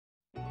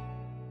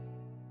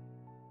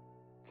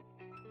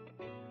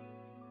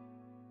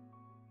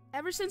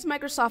Ever since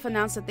Microsoft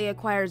announced that they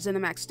acquired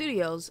Zenimax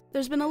Studios,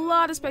 there's been a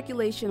lot of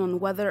speculation on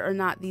whether or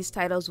not these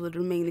titles would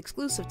remain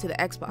exclusive to the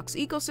Xbox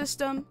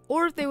ecosystem,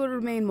 or if they would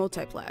remain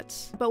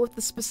multiplats, but with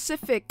the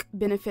specific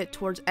benefit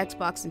towards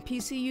Xbox and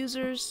PC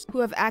users who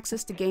have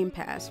access to Game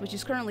Pass, which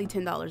is currently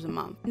 $10 a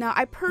month. Now,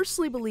 I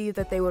personally believe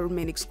that they would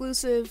remain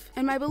exclusive,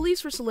 and my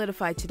beliefs were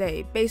solidified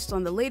today based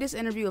on the latest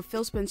interview of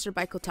Phil Spencer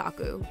by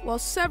Kotaku. While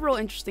several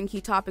interesting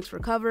key topics were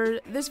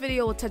covered, this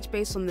video will touch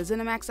base on the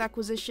Zenimax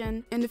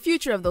acquisition and the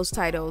future of those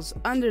titles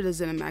under the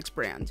Zenimax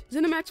brand.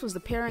 Zenimax was the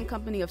parent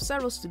company of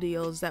several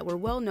studios that were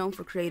well known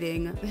for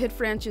creating the hit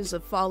franchises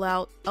of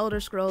Fallout,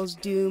 Elder Scrolls,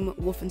 Doom,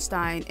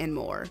 Wolfenstein, and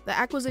more. The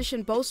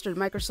acquisition bolstered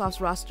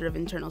Microsoft's roster of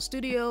internal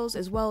studios,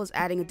 as well as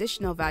adding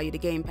additional value to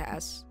Game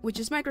Pass, which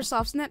is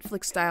Microsoft's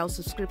Netflix-style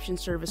subscription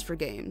service for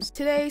games.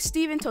 Today,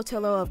 Steven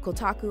Totillo of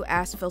Kotaku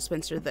asked Phil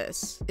Spencer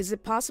this: is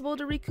it possible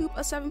to recoup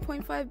a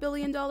 $7.5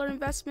 billion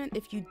investment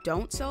if you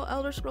don't sell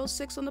Elder Scrolls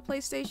 6 on the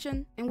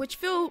PlayStation? In which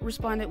Phil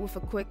responded with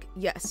a quick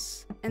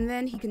yes. And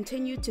then he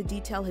continued to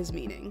detail his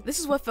meaning. This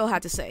is what Phil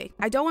had to say: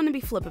 I don't want to be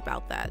flip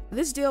about that.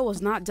 This deal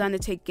was not done to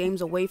take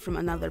games away from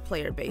another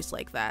player base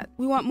like that.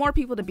 We want more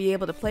people to be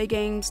able to play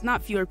games,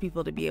 not fewer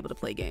people to be able to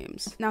play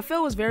games. Now,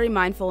 Phil was very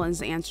mindful in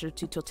his answer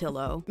to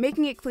Totillo,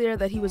 making it clear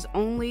that he was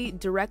only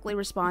directly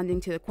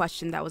responding to the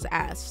question that was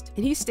asked.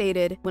 And he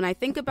stated, when I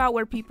think about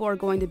where people are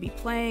going to be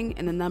playing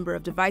and the number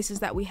of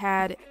devices that we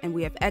had, and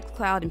we have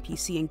xCloud and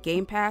PC and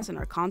Game Pass in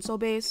our console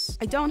base,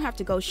 I don't have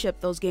to go ship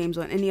those games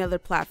on any other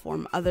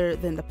platform other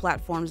than the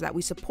platforms that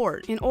we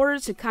support in order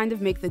to kind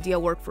of make the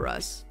deal work for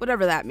us,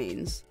 whatever that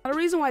means. The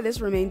reason why this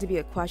remained to be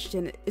a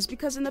question is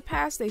because in the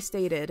past they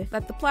stated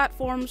that the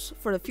platforms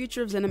for the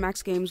future of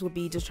Zenimax games would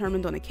be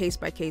determined on a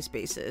case-by-case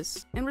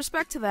basis. In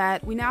respect to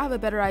that, we now have a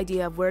better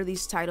idea of where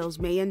these titles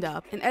may end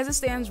up, and as it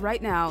stands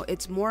right now,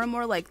 it's more and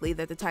more likely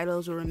that the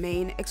titles will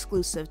remain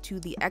exclusive to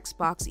the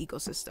Xbox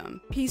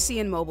ecosystem,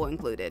 PC and mobile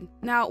included.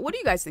 Now, what do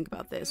you guys think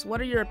about this?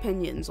 What are your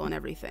opinions on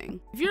everything?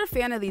 If you're a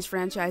fan of these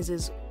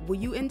franchises, will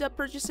you end up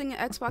purchasing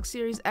an Xbox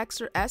Series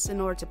X or S in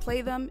order to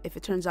play them if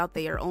it turns out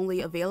they are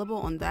only available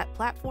on that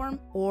platform?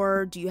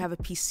 Or do you have a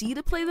PC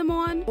to play them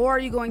on? Or are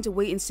you going to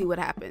wait and see what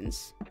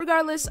happens?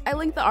 Regardless, I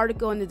linked the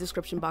article in the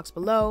description box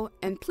below,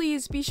 and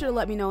please be sure to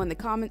let me know in the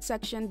comment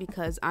section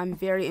because I'm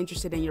very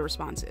interested in your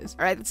responses.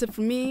 Alright, that's it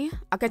for me.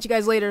 I'll catch you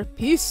guys later.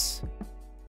 Peace!